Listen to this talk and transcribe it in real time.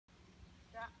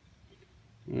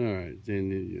All right,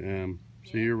 then,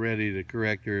 so you're ready to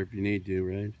correct her if you need to,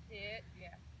 right? Sit. Yeah.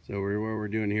 So what we're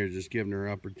doing here is just giving her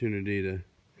opportunity to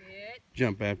Sit.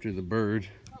 jump after the bird.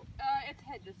 Oh, its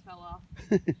head just fell off.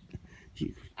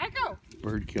 You Echo.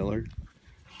 bird killer.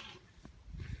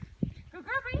 Go, girl,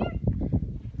 right here.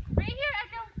 Right here,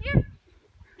 Echo. Here.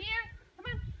 Here. Come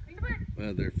on. Bring the bird.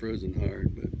 Well, they're frozen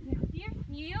hard, but Here.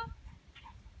 Kneel.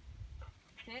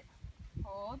 Sit.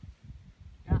 Hold.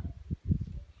 Drop.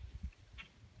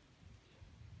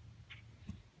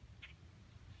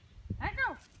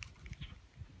 Echo.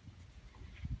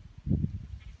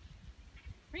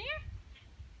 Right here.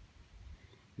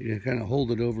 you kind of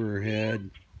hold it over her head.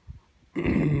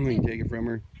 You take it from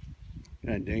her,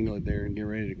 kind of dangle it there, and get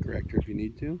ready to correct her if you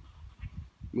need to.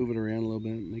 Move it around a little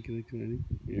bit, make it exciting.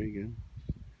 There you go.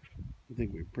 I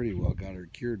think we pretty well got her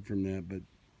cured from that, but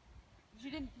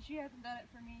She hasn't done it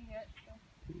for me yet, so.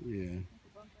 yeah.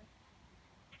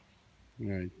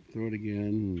 All right, throw it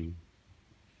again.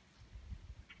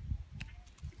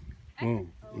 Oh,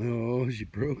 oh, she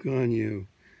broke on you.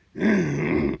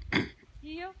 You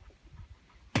Heel.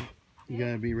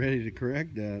 gotta be ready to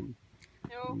correct that.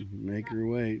 No. Make her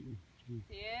wait.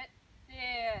 Sit.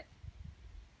 Sit.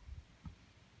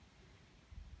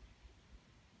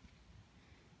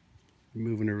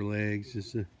 Moving her legs,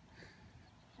 just you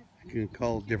can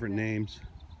call it different names.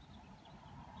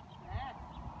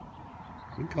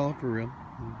 You can call it for real.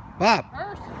 Bob!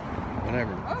 First.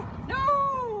 Whatever. Oh,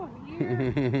 no!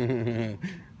 Here.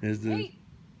 Is this? Hey.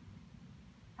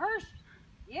 Hirsch.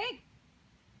 Yank.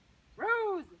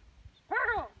 Rose.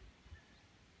 Pearl.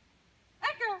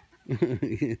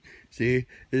 Echo. See,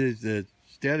 it's the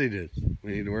steadiness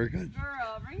we need to work on.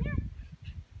 Girl, bring here.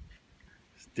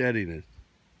 Steadiness.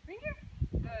 Bring here.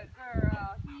 Good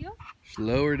girl. Heel.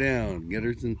 Slow her down. Get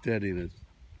her some steadiness.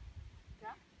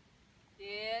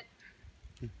 Sit.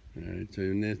 All right, so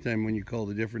next time when you call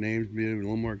the different names, be a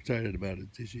little more excited about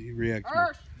it. See, she reacts.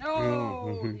 Hirsch. No,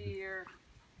 Oh. dear.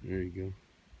 There you go.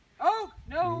 Oh,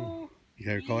 no. You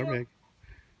gotta call her back.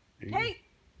 There you go. Kate.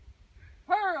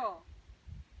 Pearl.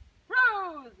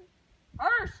 Rose.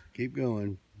 Hirsch. Keep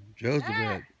going. Joseph.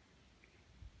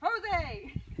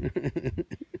 Jose.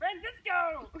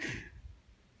 Francisco.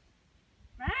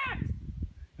 Max.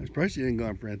 I'm surprised she didn't go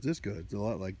on Francisco. It's a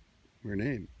lot like her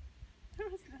name.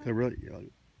 So really,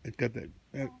 it's got that.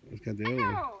 It's got the other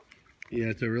one. Echo.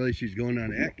 Yeah. So really, she's going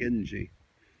on Eck, isn't she?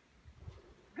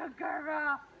 Good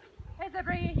girl. It's a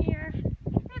bring it here.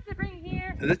 It's a bring it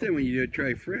here. And this time when you do it,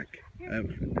 try Frick.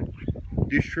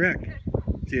 Do Shrek.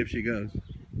 See if she goes.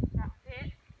 That's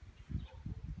it.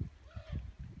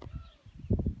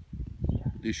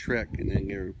 Do Shrek and then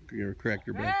get her correct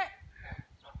her back.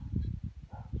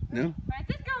 No?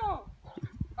 Francisco.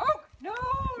 Oak. No,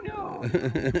 no.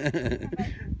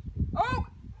 Oak.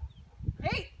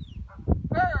 Kate.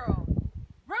 Pearl.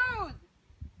 Rose.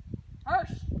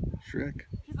 Hirsch. Shrek.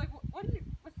 She's like, what are you?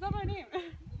 What's not my name?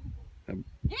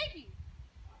 Yankee.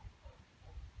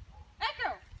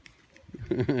 Echo.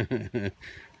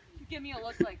 You give me a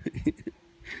look like.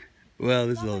 Well,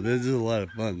 this is a lot of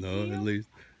fun though. At least.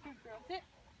 Good girl. Sit.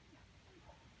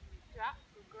 Drop.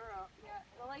 Good girl. Yeah,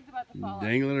 the leg's about to fall off.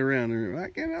 Dangling around her. I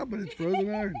can't help it. It's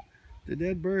frozen hard. The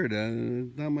dead bird.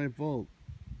 It's not my fault.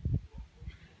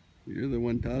 You're the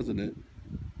one tossing it.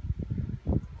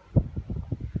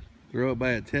 Throw it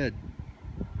by its head.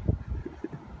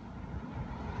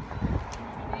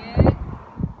 Sit.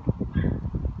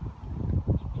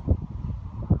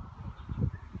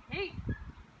 Hey.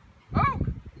 Oak.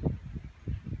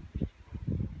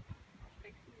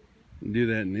 Do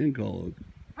that and then call Oak.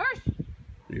 Hirsch.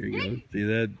 There you go. See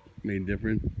that made a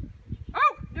difference.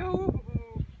 Oak. No.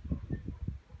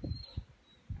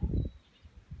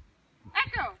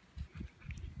 Echo.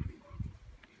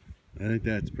 I think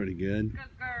that's pretty good.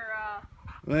 Good girl.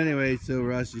 Well, anyway, so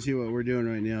Ross, you see what we're doing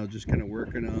right now? Just kind of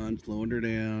working on slowing her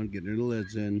down, getting her to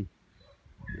listen,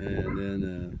 and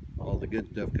then all the good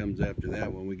stuff comes after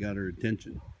that when we got her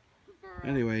attention. Good girl.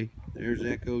 Anyway, there's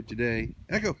Echo today.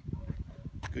 Echo!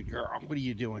 Good girl. What are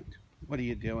you doing? What are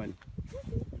you doing?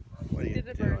 What are you Is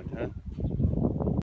it doing, huh?